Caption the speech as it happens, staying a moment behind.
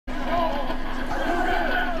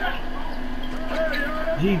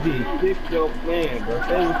GG, fix your plan, bro.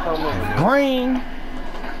 Say what's coming on. Green.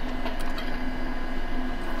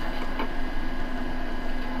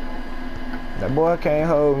 That boy can't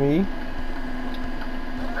hold me.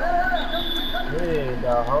 Man,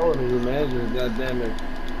 dog, holding you, man. Just goddamn it.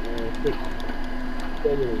 Fix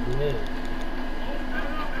his man.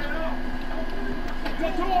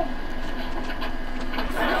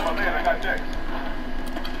 Oh man, I got next.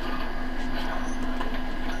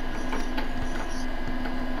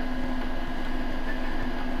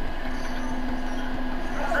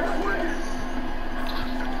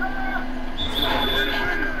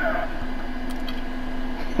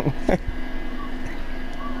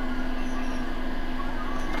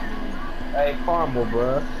 Hey, caramel,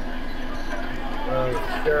 bro.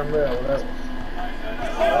 Caramel, whatever.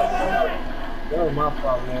 That was my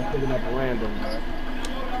fault, man. Picking up a random, bro.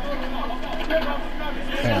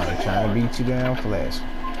 Damn, I'm trying to beat you down, Flash.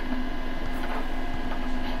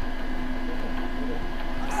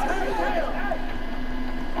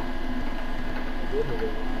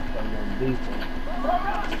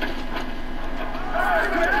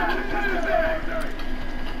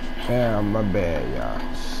 Damn, my bad, y'all.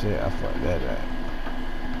 Shit, I fucked that up.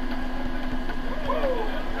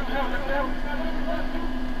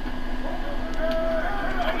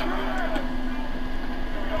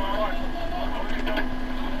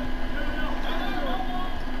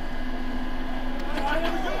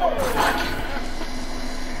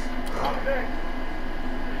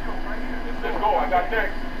 Let's go, I got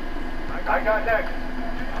next. I got next.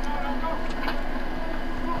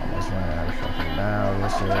 Almost ran out of fucking down.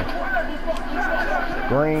 This shit.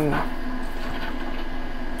 Green.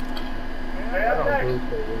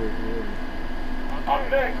 I'm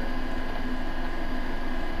next.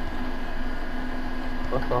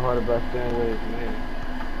 What's so hard about staying with his man?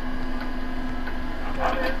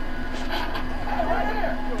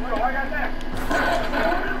 Go, I got next. I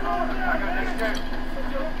got next game.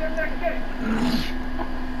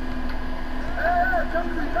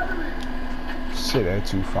 Shit, that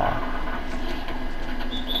too far.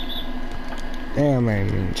 Damn, I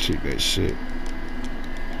ain't even shoot that shit.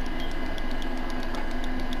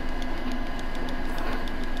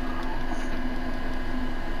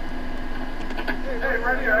 Hey,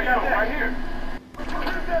 right here, I got right here.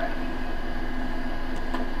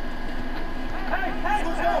 Hey,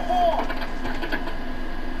 who's got a ball?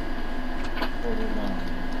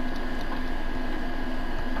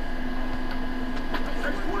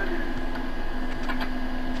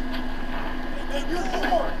 Hey, you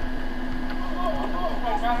forward.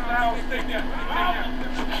 Yeah.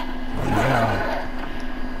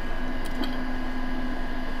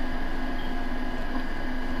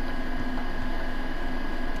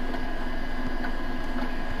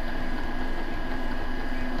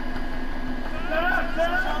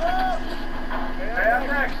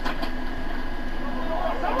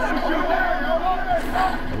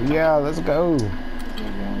 Yeah, let's go.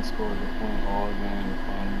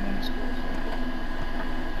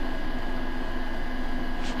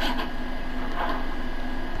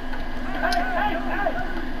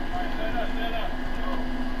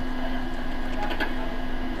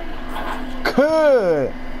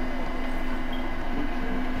 Good.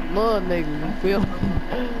 Mud nigga, you feel me?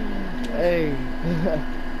 Hey.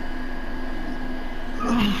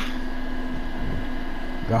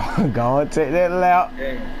 Go and take that lap.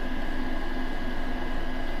 Damn.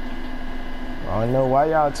 I don't know why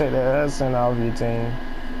y'all take that Hudson off your team.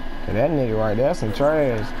 Cause that nigga right there some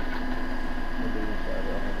trash.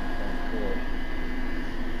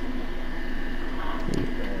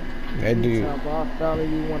 That dude. I fella,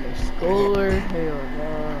 you want to score? Hell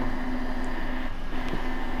no.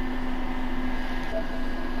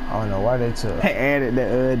 I don't know why they took. They added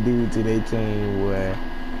that other dude to their team, boy.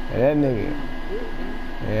 And that nigga.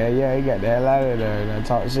 Yeah, he got the hell out of there and I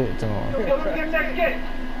talk shit to him.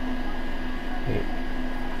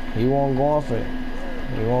 He wasn't going for it.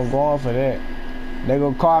 He wasn't going for that. They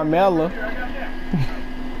go Carmella.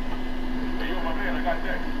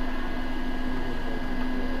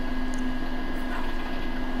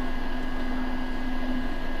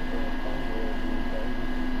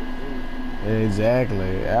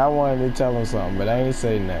 Exactly. I wanted to tell him something, but I ain't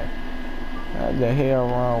say nothing. What the hell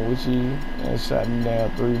wrong with you? And shot the damn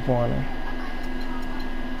 3-pointer.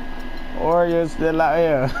 Warriors still out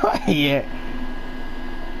here. Yeah.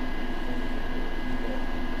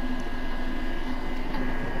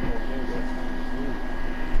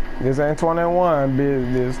 This ain't 21,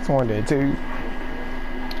 this 22.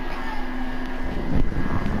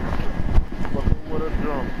 With a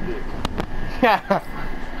drumstick.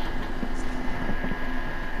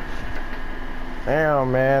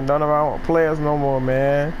 Damn, man. Don't know if I want players no more,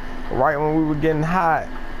 man. Right when we were getting hot.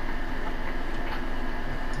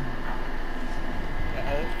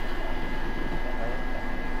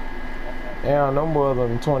 Damn, them boys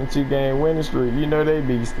on the 22-game winning streak. You know they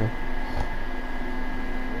beastin'.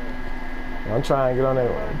 I'm trying to get on that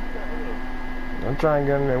one. I'm trying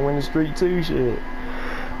to get on that winning streak too, shit.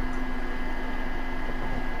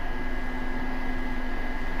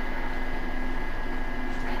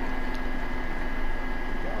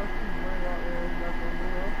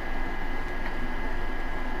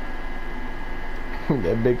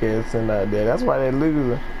 That big ass sitting out there. That's why they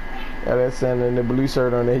losing. Got that sitting in the blue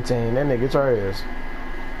shirt on their team. That nigga trash.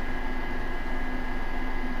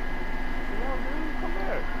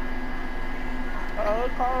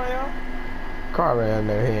 Carl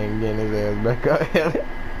there, he ain't getting his ass back up here.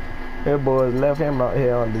 That boys left him out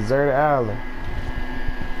here on deserted island.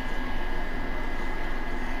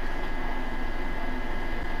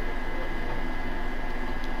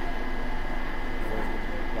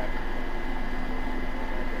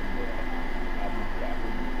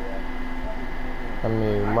 I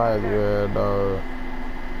mean, might as well, dog.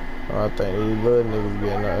 I think these little niggas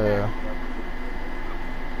getting out here.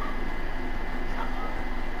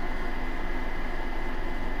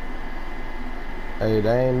 Hey,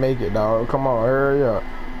 they ain't make it, dog. Come on, hurry up.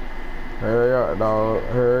 Hurry up, dog.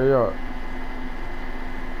 Hurry up.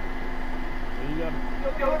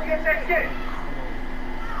 Yo, let's get that shit.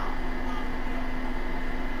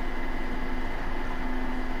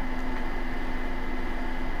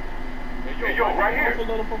 Hey, yo, right here. Let's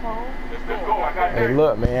go. I got Hey,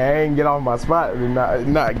 look, man. I ain't get off my spot to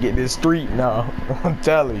not get this street now. I'm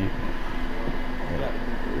telling you.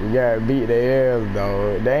 We gotta beat their ass,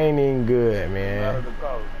 dog. They ain't even good, man.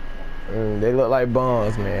 They look like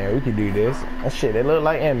bums, man. We can do this. Oh, shit, they look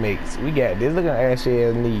like inmates. We got this. Look at ashy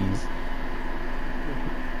ass knees.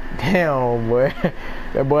 Damn, boy.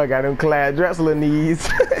 That boy got them Clyde Drexler knees.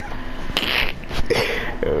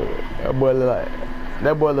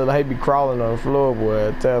 That boy look like he be crawling on the floor, boy.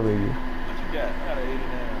 I'm telling you. What you got?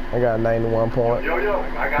 I got an 89. I got 91 points. Yo,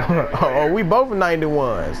 I got that. Oh, we both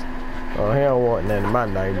 91s. Oh, he don't want nothing of my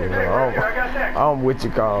 91. I'm what you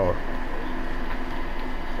call.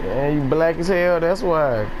 Yeah, you black as hell, that's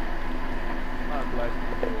why. Not black.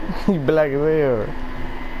 You black as hell.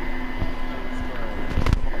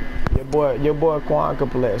 Your boy Quan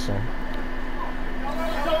complexion.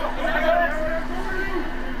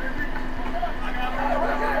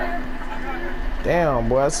 Damn,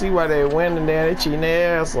 boy, I see why they winning there. They cheating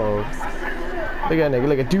their ass off. Look at that nigga,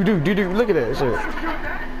 look at doo. Look at that shit.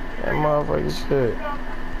 That motherfucking shit.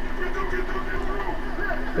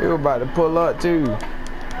 He was about to pull up too.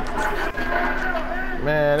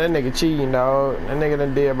 Man, that nigga cheating, dog. That nigga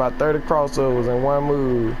done did about 30 crossovers in one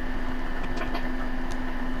move.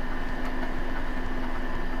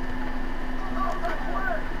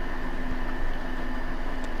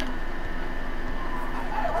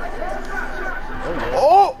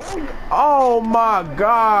 Oh my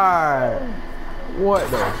God! What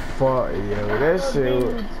the fuck, yo? That shit.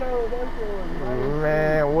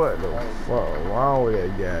 Man, what the fuck wrong with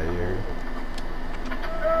that guy, yo?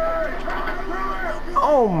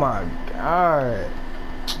 Oh my God!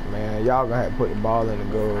 Man, y'all gonna have to put the ball in the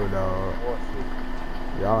goal, dog.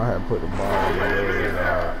 Y'all have to put the ball in the goal,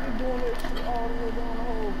 dog.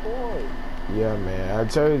 Yeah, man. I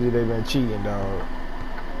told you they been cheating, dog.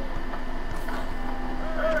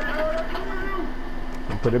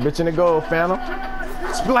 Put a bitch in the goal, Phantom.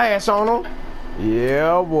 Splash on him.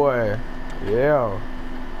 Yeah, boy. Yeah.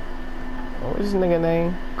 What's this nigga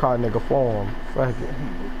name? Call nigga form. Fuck it.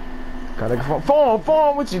 Call nigga form.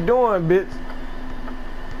 Form, what you doing, bitch?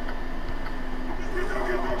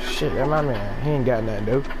 Shit, that my man. He ain't got nothing,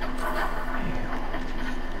 dude.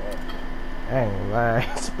 I ain't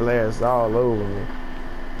lying. Splash all over me.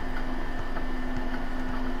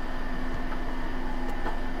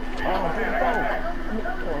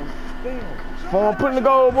 Form, put in the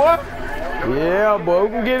goal, boy. Yeah, boy, we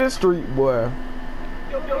can get it street, boy.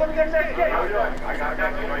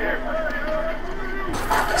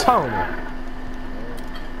 Tony.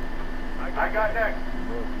 I got next.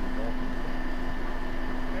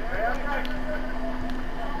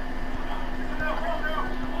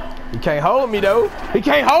 He can't hold me, though. He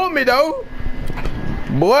can't hold me, though.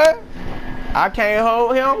 Boy, I can't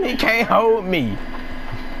hold him. He can't hold me.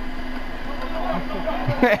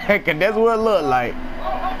 Cause that's what it look like.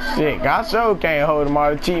 Shit, I sure can't hold him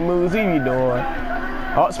all the cheat moves he be doing.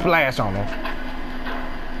 Oh, splash on him.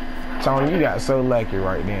 Tony, you got so lucky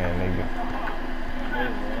right there, nigga.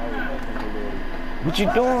 What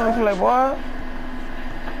you doing, playboy?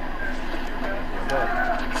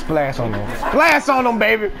 Splash on them. Splash on them,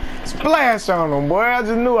 baby. Splash on them, boy. I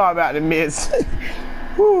just knew I was about to miss.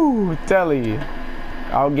 Woo, telling you.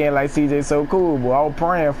 I was getting like CJ so cool, boy. I was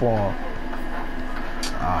praying for him.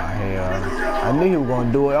 Oh, hell. I knew he was going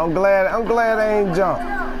to do it. I'm glad I ain't jumped.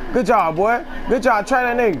 Good job, boy. Good job.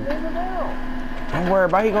 Try that nigga. Don't worry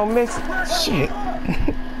about it. He going to miss it. Shit.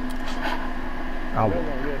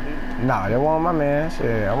 Nah, that wasn't my man.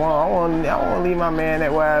 Shit. I want to leave my man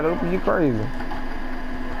that wide open. You crazy.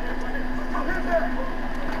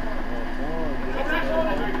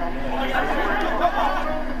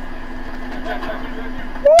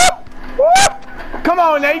 Come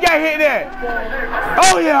on now, you gotta hit that.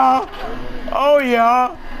 Oh yeah. Oh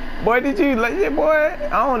yeah. Boy, did you like it, boy?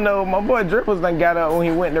 I don't know. My boy Dripples done got up when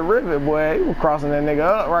he went to Rivet, boy. He was crossing that nigga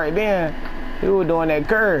up right then. He was doing that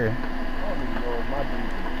curve.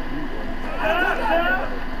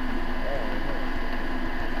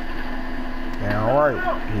 Yeah,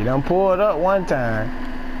 alright. He done pulled up one time.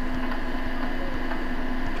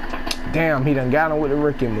 Damn, he done got him with the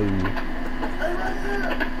Ricky move.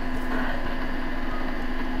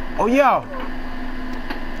 Oh, yo.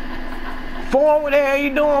 Form, what the hell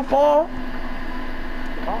you doing, Form?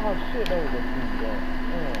 Oh, shit, that was a free ball.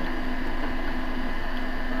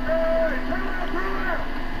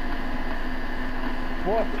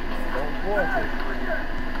 Force it, man. Don't force it.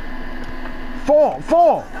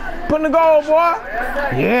 Form. Put in the goal, boy.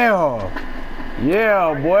 Yeah.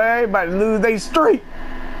 Yeah, boy. About to lose they streak.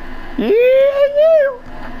 Yeah.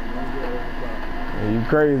 You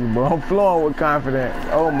crazy, bro. I'm flowing with confidence.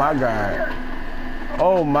 Oh my God.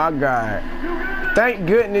 Oh my God. Thank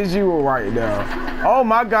goodness you were right there. Oh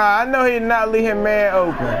my God. I know he did not leave him man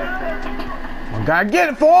open. My God, get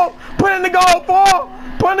it for him. Put in the goal for him.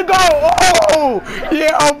 Put in the goal. Oh,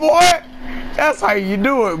 yeah, boy. That's how you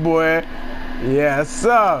do it, boy. Yes,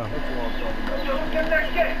 sir.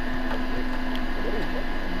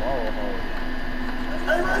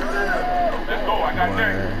 Let's go. I got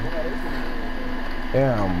next.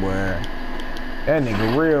 Damn, boy. That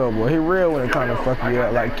nigga real, boy. He real when it comes to fuck you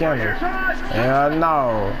up like Kendall. Hell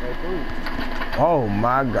no. Oh,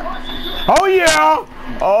 my God. Oh, yeah.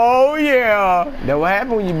 Oh, yeah. That's what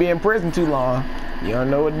happens when you be in prison too long. You don't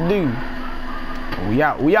know what to do. We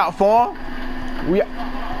out. We out, Form. We out.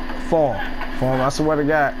 Form. Form, I swear to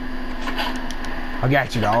God. I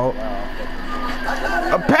got you, dog.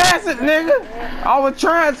 Pass it, nigga. I was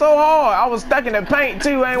trying so hard. I was stuck in the paint,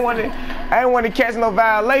 too. I ain't want to catch no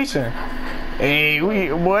violation. Hey,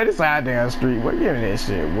 boy, this out down the street. Boy, give me that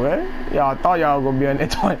shit, boy. Y'all thought y'all was gonna be on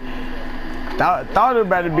that 20. Thought it was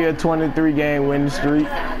about to be a 23-game winning streak.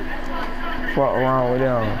 Fuck wrong with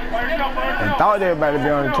them. And thought they were about to be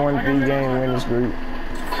on a 23-game winning streak.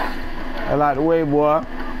 I like the way, boy.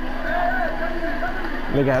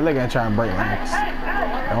 Look at trying to break ranks.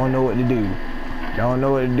 Don't know what to do. Don't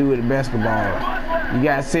know what to do with the basketball. You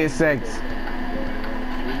got 6 seconds.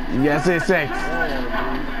 You got 6 seconds.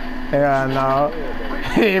 Hell no.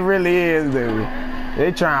 It really is, dude.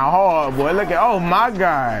 They trying hard, boy. Look at, oh my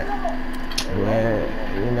God. Well,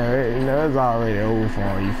 you know, it's already over for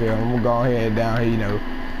him, you feel me? I'm gonna go ahead down here, you know.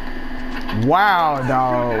 Wow,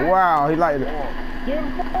 dog. Wow, he like it. Give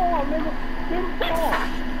him the ball, nigga. Give him the ball.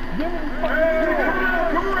 Give him the fucking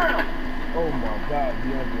ball. Oh my God,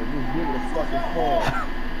 DeAndre, just give it a fucking ball.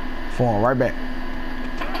 Form, right back.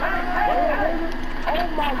 Oh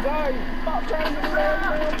my God, stop trying to get the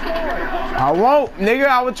last man. I won't, nigga.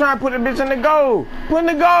 I was trying to put the bitch in the goal. Put in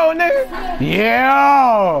the goal, nigga.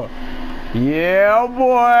 Yeah. Yeah,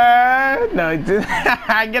 boy. No,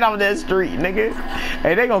 get off that street, nigga.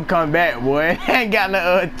 Hey, they gonna come back, boy. Ain't got no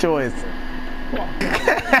other choice.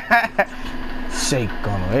 Shake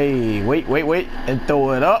on him. Hey, wait. And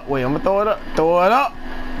throw it up. Wait, I'm gonna throw it up. Throw it up.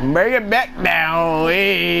 Bring it back down.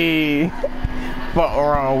 Hey. Fuck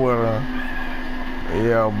wrong with him.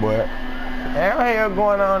 Yeah, boy. What the hell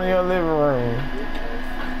going on in your living room?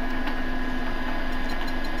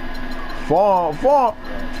 Form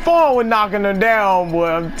was knocking her down, boy.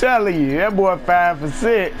 I'm telling you. That boy 5 for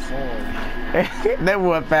 6. That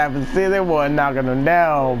boy 5 for 6. That boy knocking him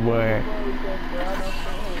down, boy.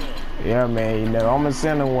 Yeah, man. You know, I'm gonna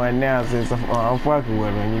send him one now since I'm fucking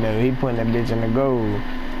with him. You know, he putting that bitch in the goal.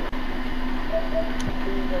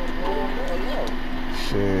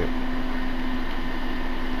 Shit.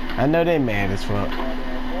 I know they mad as fuck.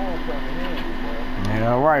 Man,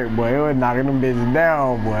 alright, boy. They was knocking them bitches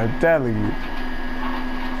down, boy. I'm telling you.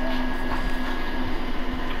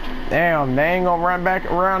 Damn, they ain't gonna run back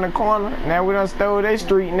around the corner. Now we done stole their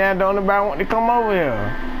street. Now don't nobody want to come over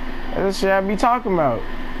here. That's the shit I be talking about.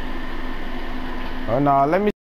 Oh no, let me